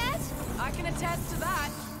wasn't scared. I can attest to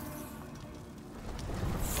that.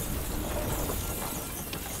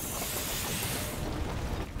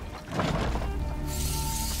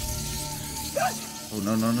 Oh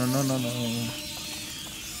no no no no no no.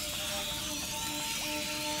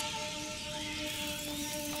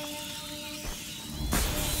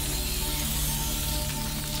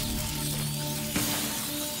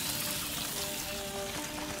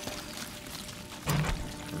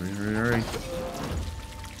 Hurry.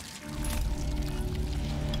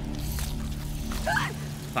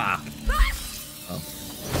 Fuck. Oh.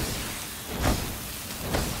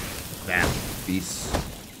 That beast.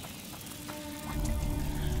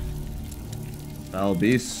 Foul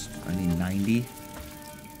beast. I need 90.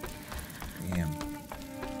 Damn.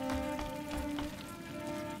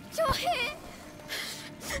 You're here.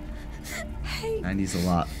 Hey, 90's a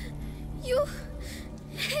lot. You're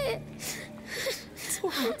here. it's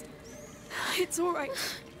alright. It's alright.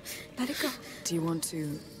 Let it go. Do you want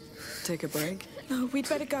to take a break? No, we'd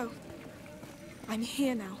better go. I'm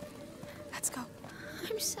here now. Let's go.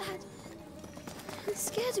 I'm sad. I'm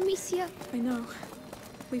scared, Amicia. I know.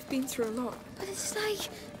 We've been through a lot. But it's like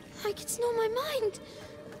it's not my mind.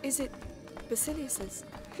 Is it Basilius's?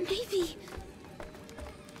 Maybe.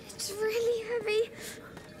 It's really heavy.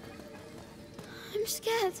 I'm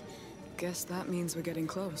scared. Guess that means we're getting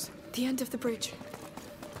close. The end of the bridge.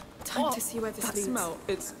 Time to see where this That leads. smell,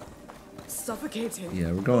 it's suffocating.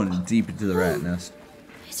 Yeah, we're going deep into the rat nest.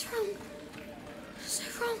 It's wrong. So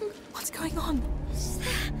wrong. What's going on? It's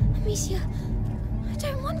there, Amicia. I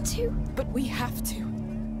don't want to. But we have to.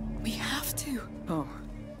 We have to. Oh,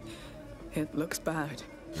 it looks bad.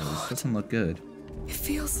 Yeah, this doesn't look good. It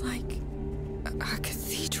feels like a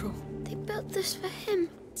cathedral. They built this for him.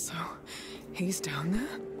 So, he's down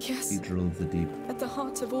there? Yes, Cathedral of the Deep. at the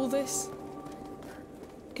heart of all this.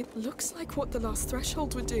 It looks like what the last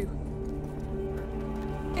threshold would do.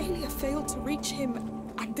 Aelia failed to reach him,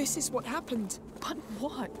 and this is what happened. But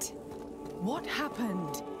what? What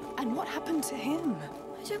happened? And what happened to him?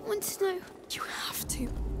 I don't want to know. You have to.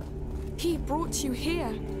 He brought you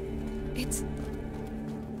here. It's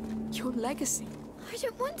your legacy. I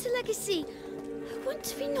don't want a legacy. I want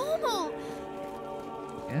to be normal.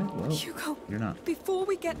 Yeah, well, Hugo, you're not. before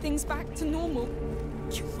we get things back to normal,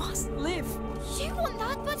 you must live. You want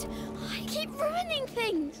that, but I keep ruining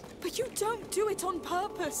things. But you don't do it on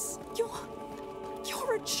purpose.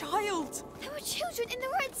 You're a child. There were children in the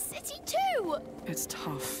Red City too. It's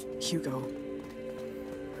tough, Hugo.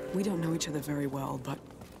 We don't know each other very well, but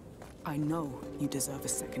I know you deserve a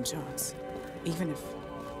second chance. Even if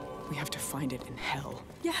we have to find it in hell.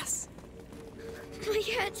 Yes. My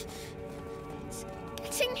head. It's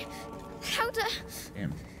getting louder.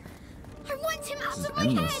 Damn. I want him out This is of my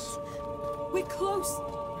endless. head. We're close.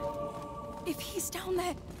 If he's down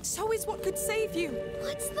there, so is what could save you.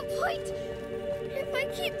 What's the point? If I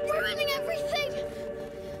keep ruining everything.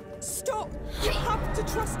 Stop. You have to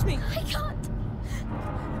trust me. I can't.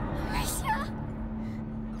 Amicia.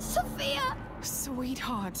 Sophia.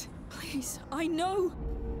 Sweetheart. Please, I know.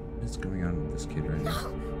 What's going on with this kid right now?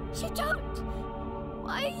 No, you don't.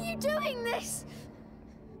 Why are you doing this?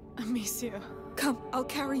 Amicia. Come, I'll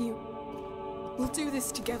carry you. We'll do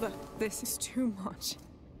this together. This is too much.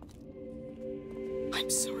 I'm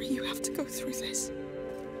sorry you have to go through this.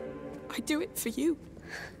 I do it for you.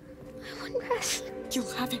 I want rest.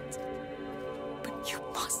 You'll have it. But you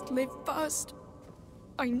must live first.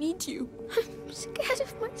 I need you. I'm scared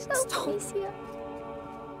of myself, Stop. Amicia.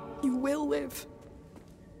 You will live.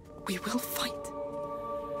 We will fight.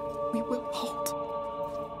 We will hold.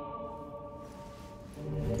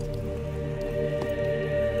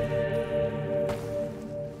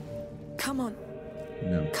 Come on.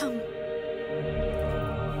 No. Come.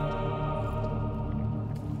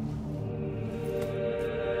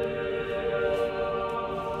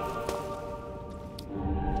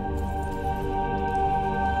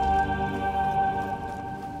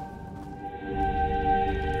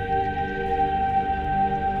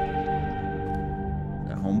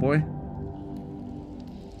 That homeboy?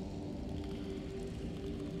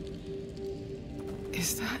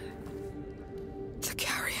 Is that the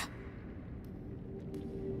carrier?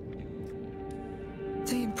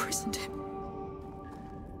 They imprisoned him.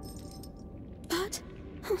 But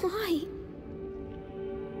why?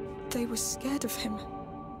 They were scared of him,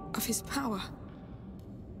 of his power.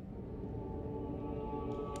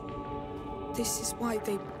 This is why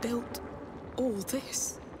they built all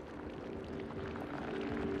this.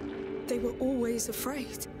 They were always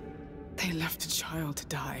afraid. They left a child to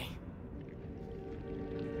die.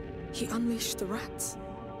 He unleashed the rats.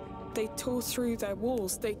 They tore through their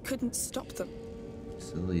walls. They couldn't stop them.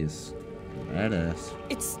 Silliest. Badass.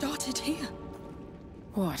 It started here.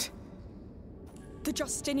 What? The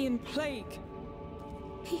Justinian plague.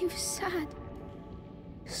 He was sad.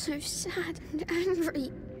 So sad and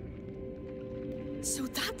angry. So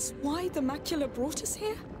that's why the macula brought us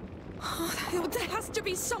here? Oh, there has to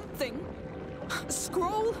be something. A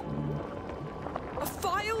scroll? A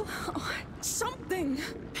file? Oh, something.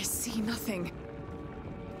 I see nothing.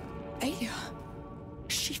 Aya.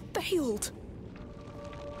 She failed.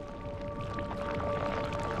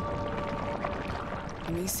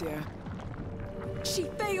 Amicia. She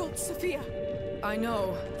failed, Sophia. I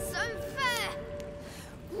know. It's unfair.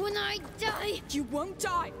 When I die, You won't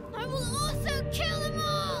die. I will also kill them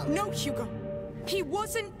all. No, Hugo. He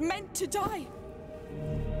wasn't meant to die.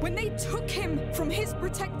 When they took him from his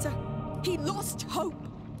protector, he lost hope.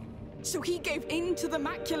 So he gave in to the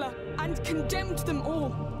macula and condemned them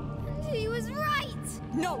all. And he was right.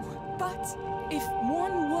 No, but if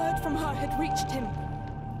one word from her had reached him,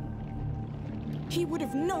 he would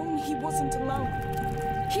have known he wasn't alone.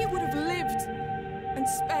 He would have lived and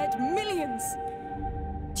spared millions.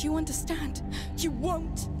 Do you understand? You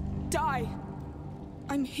won't die.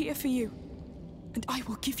 I'm here for you, and I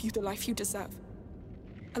will give you the life you deserve.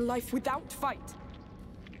 A life without fight.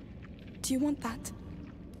 Do you want that?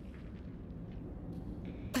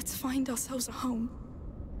 Let's find ourselves a home.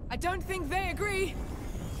 I don't think they agree.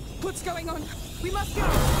 What's going on? We must go!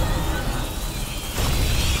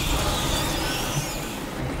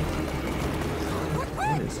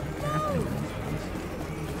 What is happening?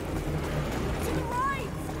 To the right!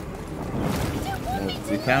 Well,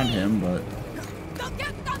 we found him, but They'll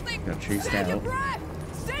get nothing! got chased Save your out. breath!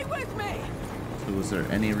 Stay with me! So was there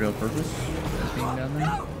any real purpose of being down there?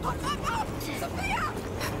 No! Up! Sophia!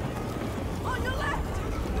 On your left!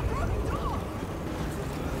 The broken door!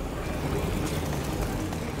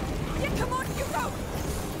 Yeah, come on, Hugo!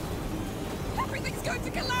 Everything's going to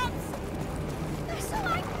collapse! They're so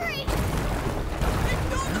angry.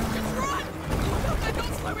 Ignore them! Just run! No, they're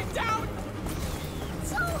not slowing down!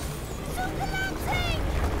 So collapsing.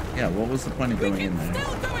 Yeah, what was the point of We going in can there?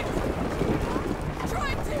 still do it!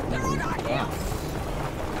 Trying to! They're on our heels!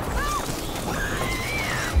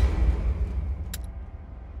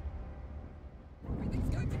 Everything's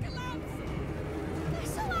going to collapse! They're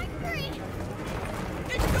so angry.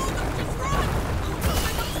 Ignore them! Just run!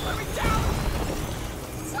 They're not slowing down!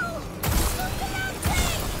 So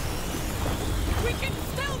collapsing. We can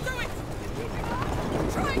still do it! Keeping up!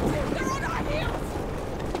 Trying to! They're on our heels!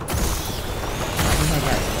 Oh my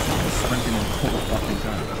god, he's sprinting the whole fucking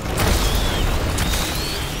time.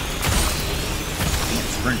 Can't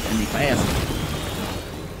sprint any faster.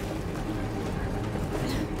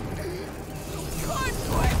 Come on,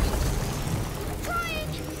 quick! Trying.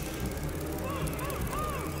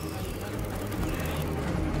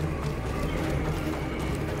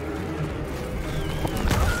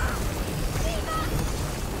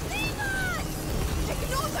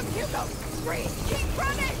 Ignore them, Hugo! Freeze! Keep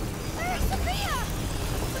running! Where's Sophia?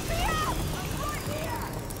 Sophia! I'm right here!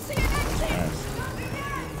 See you next year! Nothing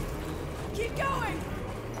yet! Keep going!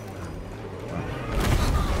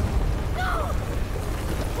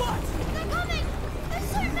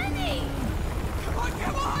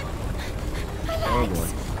 boy.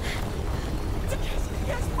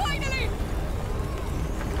 Yes, finally!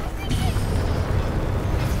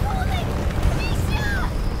 It's falling! Amicia!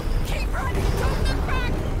 Keep running! Don't look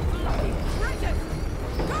back! Bloody critters!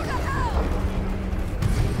 Go to hell!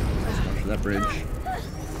 For that bridge.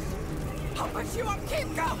 I'll push you up!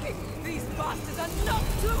 Keep going! These bastards are not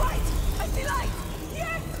too light! I see light!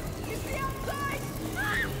 Yes! It's the outside!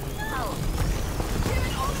 Ah! No! Give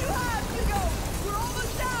it all you have, Hugo! We're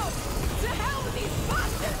almost down! To hell with these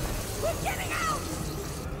bastards! We're getting out!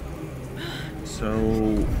 So,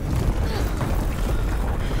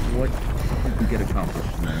 what did we get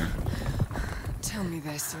accomplished in there? Tell me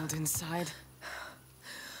they're sealed inside.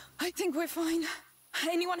 I think we're fine.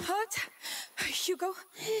 Anyone hurt? Hugo?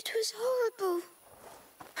 It was horrible.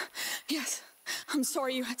 Yes. I'm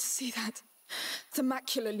sorry you had to see that. The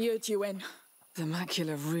macula lured you in. The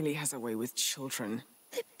macula really has a way with children.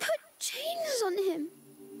 They put chains on him.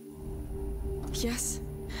 Yes,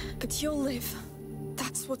 but you'll live.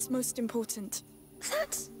 That's what's most important.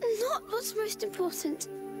 That's not what's most important.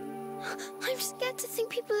 I'm scared to think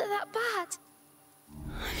people are that bad.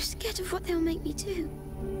 I'm scared of what they'll make me do.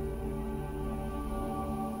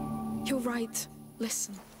 You're right.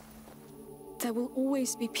 Listen. There will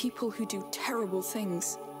always be people who do terrible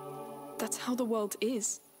things. That's how the world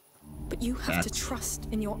is. But you have to trust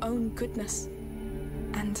in your own goodness.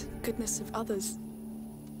 And goodness of others.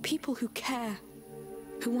 People who care.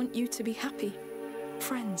 Who want you to be happy.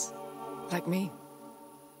 Friends. Like me.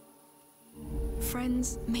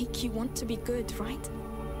 Friends make you want to be good, right?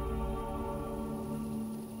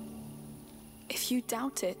 If you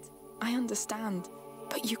doubt it, I understand.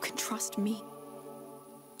 But you can trust me.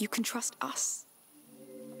 You can trust us.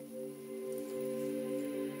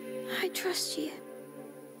 I trust you.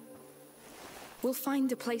 We'll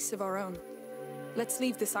find a place of our own. Let's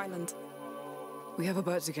leave this island. We have a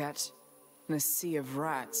boat to catch, and a sea of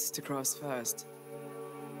rats to cross first.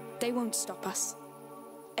 They won't stop us.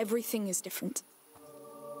 Everything is different.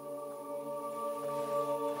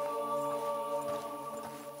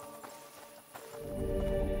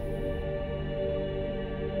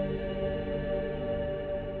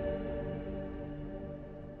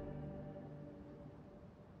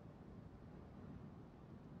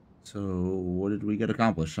 So, what did we get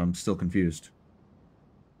accomplished? I'm still confused.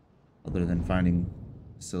 Other than finding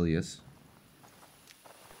Basilius.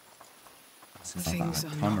 Things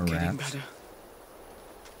are not getting better.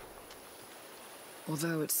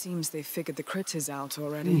 Although it seems they figured the critters out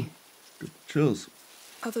already. Chills.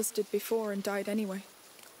 Others did before and died anyway.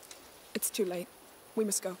 It's too late. We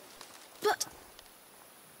must go. But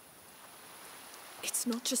It's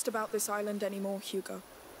not just about this island anymore, Hugo.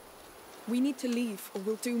 We need to leave, or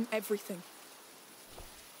we'll doom everything.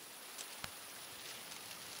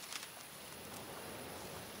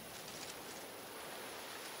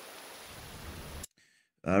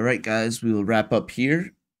 All right, guys, we will wrap up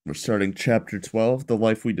here. We're starting chapter 12, The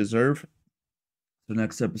Life We Deserve. The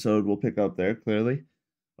next episode we'll pick up there, clearly.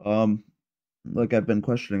 Like I've been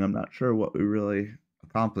questioning, I'm not sure what we really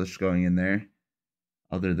accomplished going in there,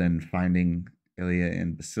 other than finding Ilia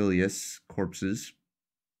and Basilius corpses.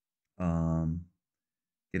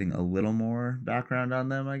 Getting a little more background on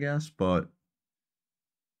them, I guess, but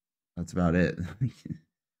that's about it.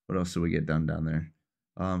 What else do we get done down there?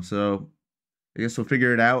 So I guess we'll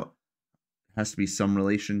figure it out. Has to be some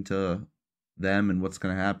relation to them and what's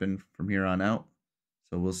going to happen from here on out.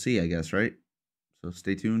 So we'll see, I guess, right? So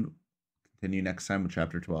stay tuned. Continue next time with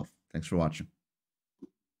chapter 12. Thanks for watching.